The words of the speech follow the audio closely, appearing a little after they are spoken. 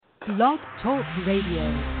Blog Talk Radio.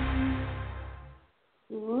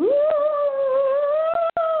 Ooh,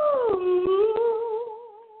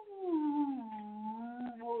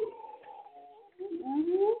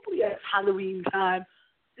 yes, Halloween time.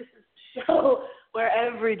 This is the show where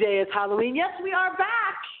every day is Halloween. Yes, we are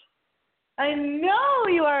back. I know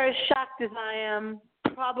you are as shocked as I am,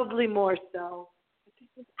 probably more so. But this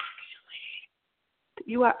is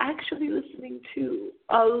you are actually listening to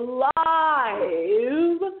a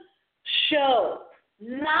live show,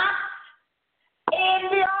 not in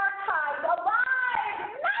the archives, a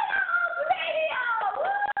live Night Owls Radio!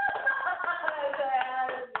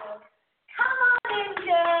 Come on in,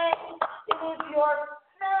 Jay. It is your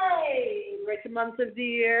favorite month of the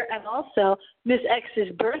year, and also Miss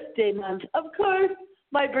X's birthday month. Of course,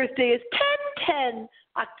 my birthday is 10/10,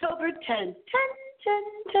 October 10th,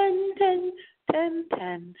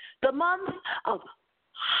 10/10/10/10/10, the month of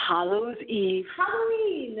Hallows Eve,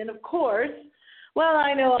 Halloween. And of course, well,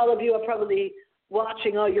 I know all of you are probably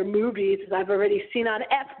watching all your movies, as I've already seen on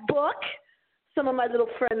F-Book, some of my little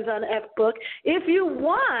friends on F-Book. If you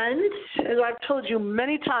want, as I've told you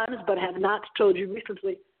many times but have not told you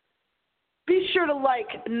recently, be sure to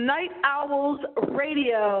like Night Owls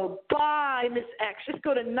Radio by Miss X. Just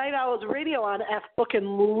go to Night Owls Radio on F-Book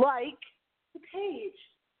and like the page.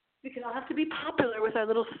 We can all have to be popular with our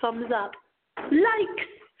little thumbs up. Likes.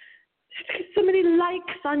 So many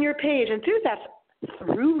likes on your page. And through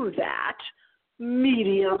that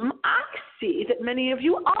medium, I see that many of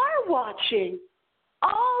you are watching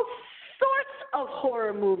all sorts of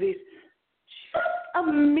horror movies. Just a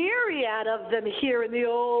myriad of them here in the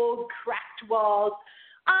old cracked walls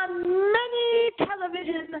on many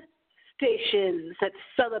television stations that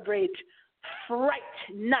celebrate Fright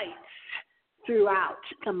Nights throughout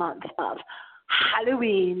the month of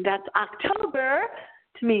Halloween. That's October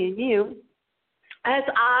to me and you, as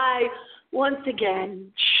I once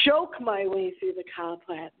again choke my way through the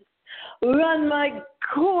cobwebs, run my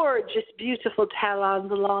gorgeous, beautiful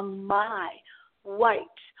talons along my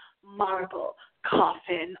white marble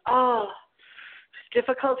coffin. Oh, it's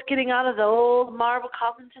difficult getting out of the old marble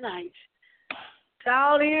coffin tonight.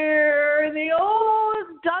 Down here in the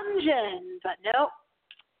old dungeon. But no,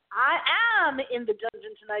 I am in the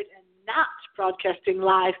dungeon tonight and not broadcasting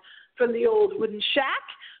live from the old wooden shack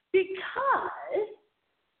because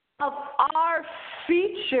of our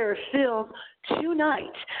feature film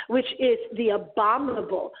tonight, which is The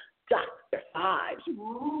Abominable Dr. Phibes.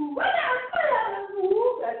 Ooh,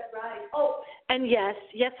 that's right. Oh, and yes,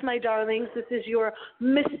 my darlings, this is your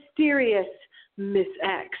mysterious Miss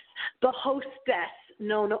X, the hostess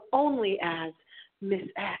known only as Miss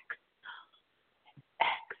X.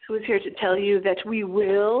 Who is here to tell you that we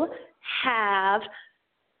will have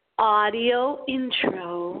audio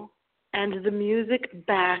intro and the music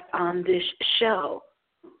back on this show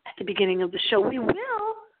at the beginning of the show. We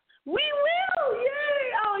will.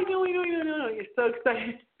 Yay! Oh, I know. You're so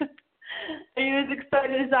excited. Are you as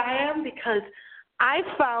excited as I am? Because I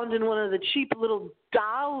found in one of the cheap little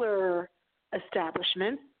dollar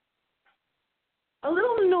establishments a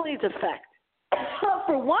little noise effect.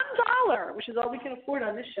 For $1, which is all we can afford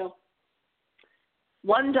on this show.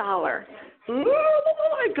 $1.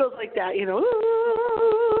 It goes like that,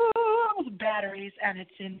 with batteries, and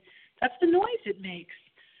that's the noise it makes.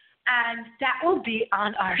 And that will be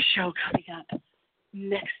on our show coming up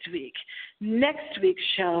next week. Next week's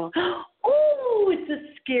show. Oh, it's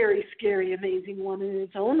a scary, scary, amazing one in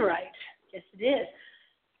its own right. Yes, it is.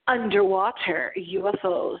 Underwater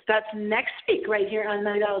UFOs. That's next week right here on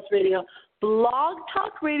Night Owls Radio.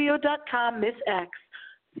 blogtalkradio.com, Miss X.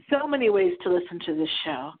 So many ways to listen to this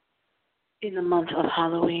show in the month of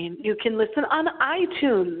Halloween. You can listen on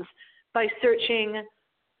iTunes by searching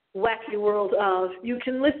Wacky World of. You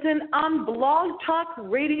can listen on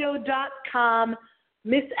blogtalkradio.com,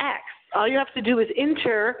 Miss X. All you have to do is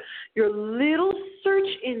enter your little search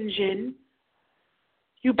engine.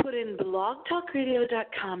 You put in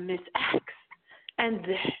blogtalkradio.com, Miss X, and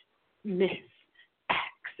then Miss X.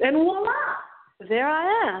 And voila, there I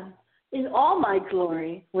am in all my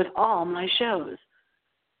glory with all my shows.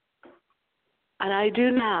 And I do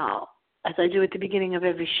now, as I do at the beginning of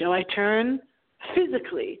every show, I turn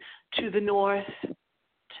physically to the north,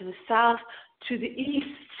 to the south, to the east,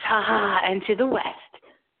 and to the west.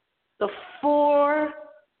 The 4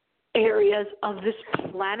 areas of this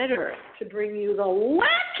planet Earth to bring you the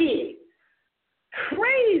wacky,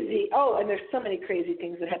 crazy, and there's so many crazy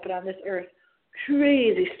things that happen on this Earth.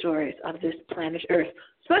 Crazy stories of this planet Earth,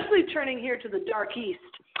 especially turning here to the dark east,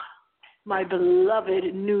 my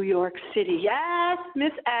beloved New York City. Yes,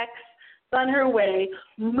 Miss X, on her way,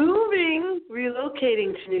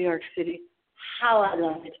 relocating to New York City. How I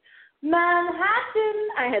love it. Manhattan,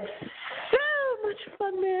 I had so much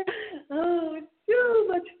fun there. Oh, so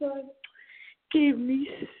much fun. Gave me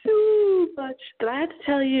so much. But I had to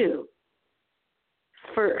tell you,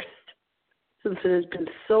 first, since it has been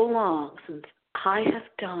so long since I have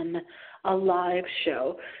done a live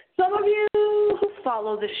show, some of you who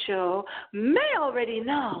follow the show may already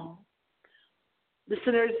know,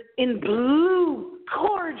 listeners in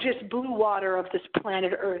gorgeous blue water of this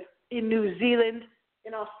planet Earth, in New Zealand,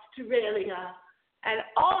 in Australia, and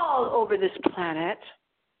all over this planet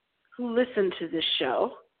who listen to this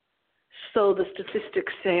show. So the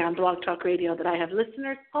statistics say on Blog Talk Radio that I have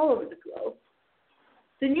listeners all over the globe.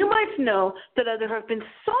 Then you might know that there have been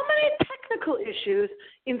so many technical issues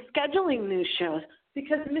in scheduling new shows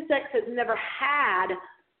because Miss X has never had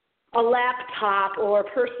a laptop or a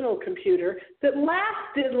personal computer that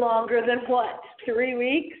lasted longer than, 3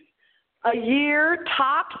 weeks? A year,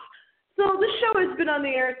 tops? So the show has been on the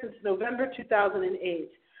air since November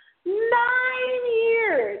 2008. 9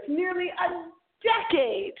 years, nearly a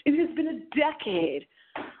decade. It has been a decade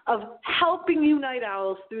of helping you night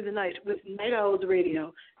owls through the night with Night Owls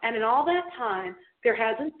Radio. And in all that time, there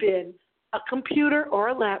hasn't been a computer or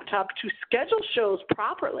a laptop to schedule shows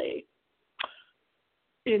properly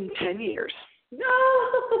in 10 years.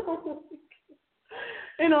 No!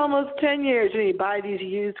 In almost 10 years, when you buy these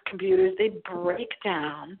used computers, they break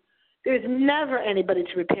down. There's never anybody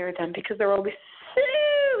to repair them because they're always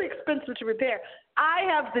so expensive to repair. I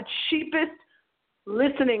have the cheapest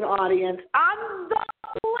listening audience on the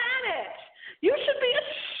planet. You should be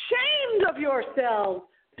ashamed of yourselves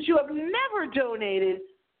that you have never donated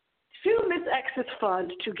to Miss X's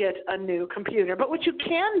fund to get a new computer. But what you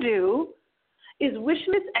can do is wish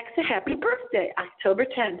Miss X a happy birthday, October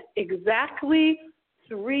 10th, exactly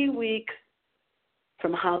 3 weeks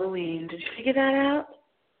from Halloween. Did you figure that out?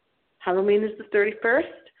 Halloween is the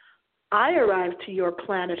 31st. I arrived to your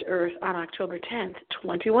planet Earth on October 10th,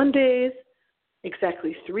 21 days,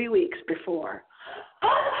 exactly 3 weeks before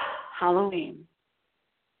Halloween.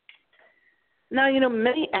 Now, you know,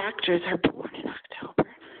 many actors are born in October,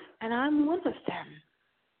 and I'm one of them.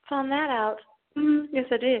 Found that out. Yes,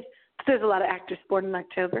 I did. There's a lot of actors born in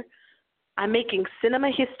October. I'm making cinema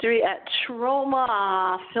history at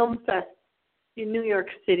Troma Film Fest in New York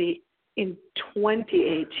City in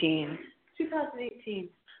 2018,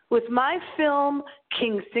 with my film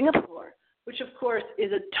King Singapore, which of course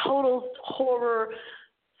is a total horror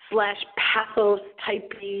 / pathos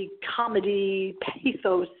typey comedy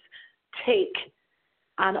pathos take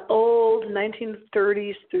on old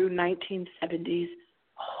 1930s through 1970s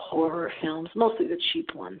horror films, mostly the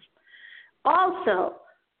cheap ones. Also,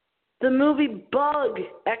 the movie Bug!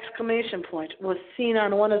 Was seen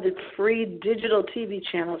on one of the free digital TV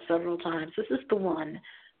channels several times. This is the one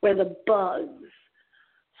where the bugs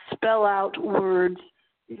spell out words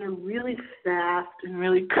in a really fast and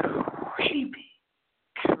really creepy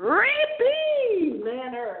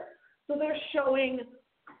manner. So they're showing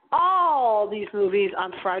all these movies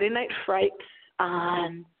on Friday Night Frights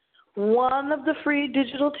on one of the free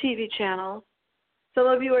digital TV channels. Some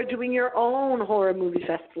of you are doing your own horror movie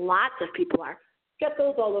fest. Lots of people are. Get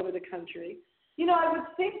those all over the country. You know, I would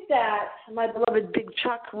think that my beloved Big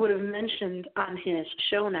Chuck would have mentioned on his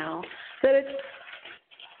show now that it's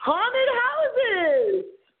haunted houses.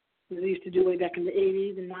 They used to do way back in the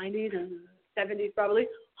 80s and 90s and 70s probably.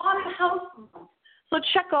 Haunted house month. So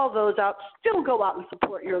check all those out. Still go out and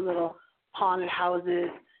support your little haunted houses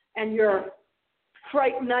and your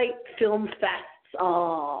Fright Night film fests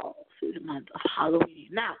all through the month of Halloween.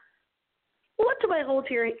 Now, what do I hold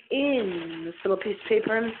here in this little piece of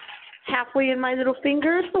paper? And halfway in my little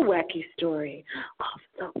fingers, the wacky story of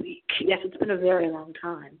the week. Yes, it's been a very long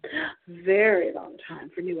time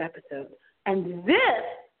for new episodes. And this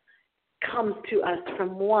comes to us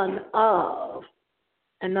from one of,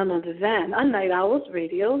 and none other than, a Night Owls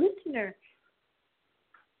Radio listener.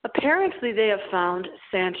 Apparently they have found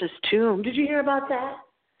Santa's tomb. Did you hear about that?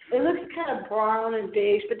 It looks kind of brown and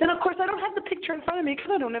beige, but then, of course, I don't have the picture in front of me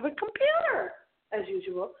because I don't have a computer, as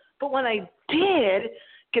usual. But when I did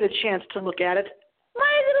get a chance to look at it,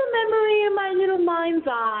 my little memory and my little mind's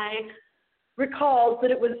eye recalls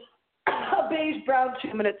that it was a beige-brown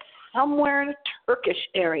tomb, and it's somewhere in a Turkish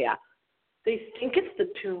area. They think it's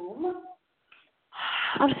the tomb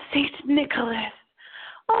of St. Nicholas.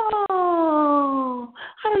 Oh,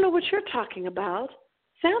 I don't know what you're talking about.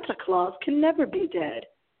 Santa Claus can never be dead.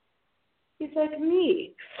 He's like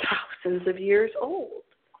me, thousands of years old,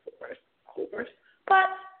 of course. But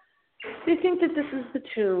they think that this is the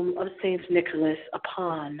tomb of St. Nicholas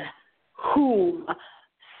upon whom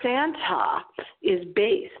Santa is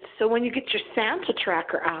based. So when you get your Santa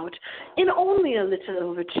tracker out, in only a little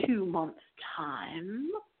over 2 months' time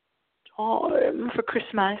for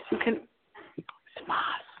Christmas,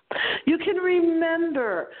 you can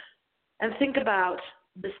remember and think about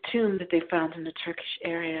this tomb that they found in the Turkish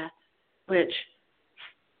area, which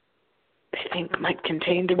they think might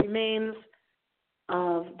contain the remains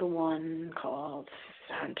of the one called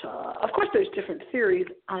Santa. Of course, there's different theories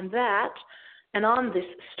on that and on this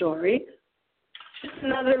story. Just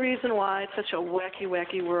another reason why it's such a wacky,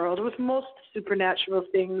 wacky world with most supernatural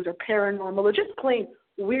things or paranormal or just plain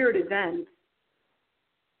weird events.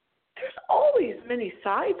 There's always many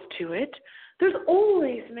sides to it. There's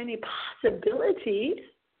always many possibilities.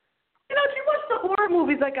 You know, if you watch the horror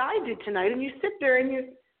movies like I did tonight and you sit there and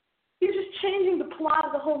you're just changing the plot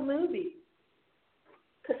of the whole movie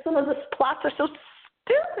because some of the plots are so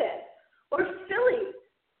stupid or silly.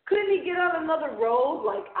 Couldn't he get on another road,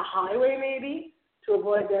 like a highway maybe, to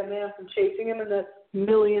avoid that man from chasing him in the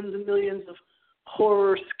millions and millions of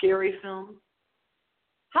horror, scary films?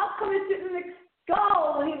 How come it didn't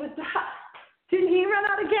go when he was didn't he run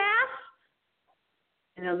out of gas?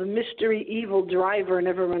 You know, the mystery evil driver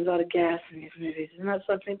never runs out of gas in these movies. Isn't that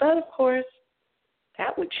something? But, of course,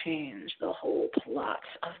 that would change the whole plot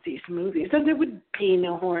of these movies. Then there would be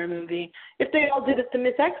no horror movie. If they all did it the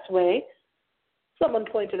Miss X way, someone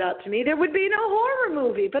pointed out to me, there would be no horror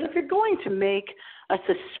movie. But if you're going to make a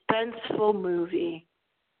suspenseful movie,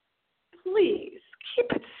 please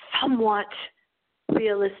keep it somewhat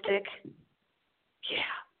realistic.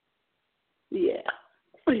 Yeah.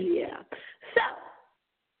 So,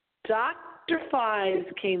 Dr. Phibes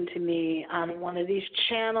came to me on one of these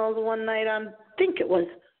channels one night on, I think it was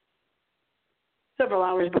several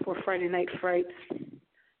hours before Friday Night Fright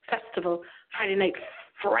Festival. Friday Night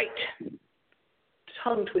Fright.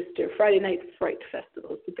 Tongue twister. Friday Night Fright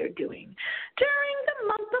Festival is what they're doing during the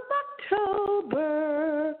month of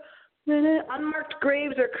October. Unmarked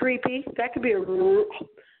graves are creepy. That could be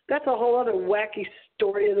that's a whole other wacky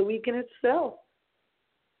story of the week in itself.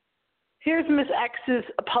 Here's Miss X's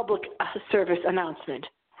public service announcement.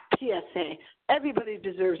 PSA. Everybody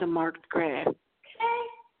deserves a marked grave. Okay,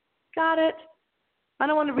 got it. I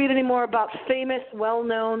don't want to read any more about famous,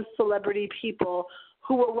 well-known celebrity people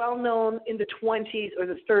who were well-known in the 20s or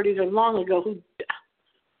the 30s or long ago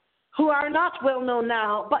who are not well-known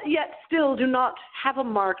now, but yet still do not have a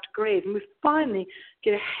marked grave. And we finally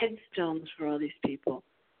get headstones for all these people.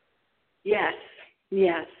 Yes.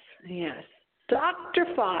 Dr.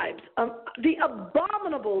 Phibes, the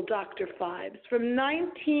abominable Dr. Phibes from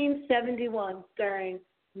 1971, starring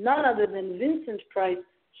none other than Vincent Price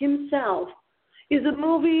himself, is a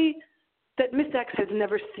movie that Miss X has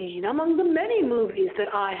never seen, among the many movies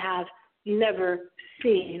that I have never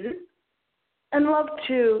seen and love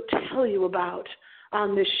to tell you about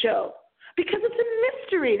on this show. Because it's a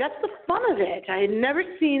mystery. That's the fun of it. I had never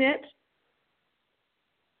seen it.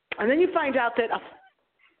 And then you find out that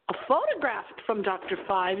a photograph from Dr.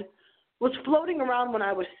 Phibes was floating around when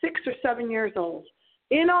I was 6 or 7 years old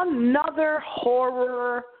in another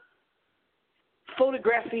horror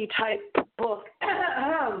photography type book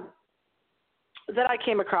that I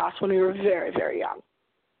came across when we were very, very young.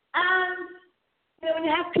 And you know, when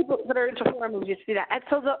you have people that are into horror movies, you see that. And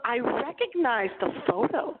so I recognized the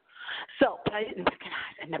photo. So, but I didn't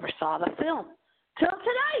recognize, I never saw the film till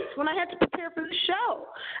tonight when I had to prepare for the show.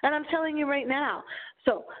 And I'm telling you right now.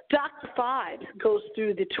 So Dr. Phibes goes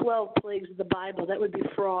through the 12 plagues of the Bible. That would be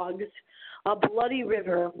frogs, a bloody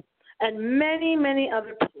river, and many, many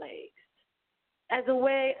other plagues as a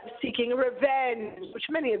way of seeking revenge, which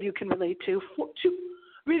many of you can relate to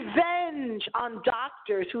revenge on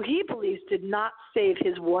doctors who he believes did not save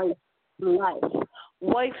his wife's life.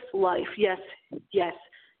 Wife's life, yes,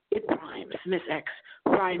 it rhymes. Miss X,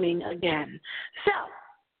 rhyming again. So,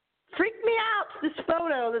 freaked me out, this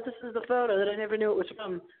is the photo that I never knew it was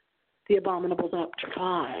from the Abominable Dr.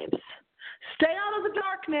 Phibes. Stay out of the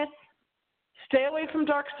darkness. Stay away from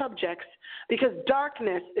dark subjects, because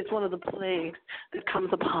darkness is one of the plagues that comes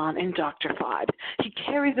upon in Dr. Phibes. He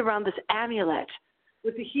carries around this amulet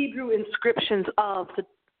with the Hebrew inscriptions of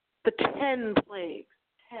the 10 plagues.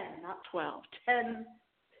 10, not 12. 10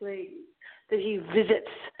 plagues that he visits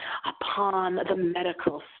upon the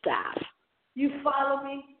medical staff. You follow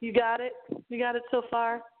me? You got it? You got it so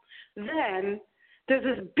far? Then there's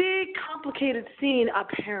this big, complicated scene,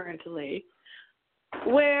 apparently,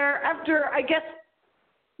 where after, I guess,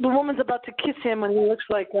 the woman's about to kiss him and he looks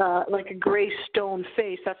like a gray stone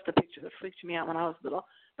face. That's the picture that freaked me out when I was little.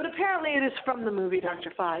 But apparently it is from the movie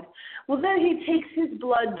Dr. Phibes. Well, then he takes his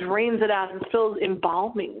blood, drains it out, and fills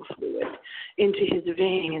embalming fluid into his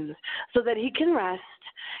veins so that he can rest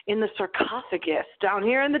in the sarcophagus down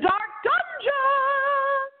here in the dark dungeon,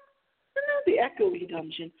 and not the echoey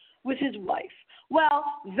dungeon, with his wife. Well,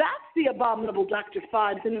 that's the Abominable Dr.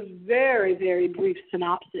 Phibes in a very, very brief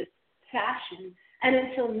synopsis fashion. And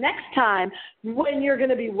until next time, when you're going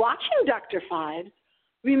to be watching Dr. Phibes,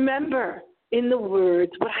 remember, in the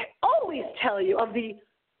words, what I always tell you of the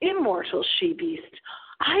immortal she-beast,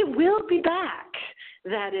 I will be back.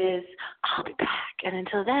 That is, I'll be back. And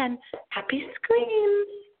until then, happy screams.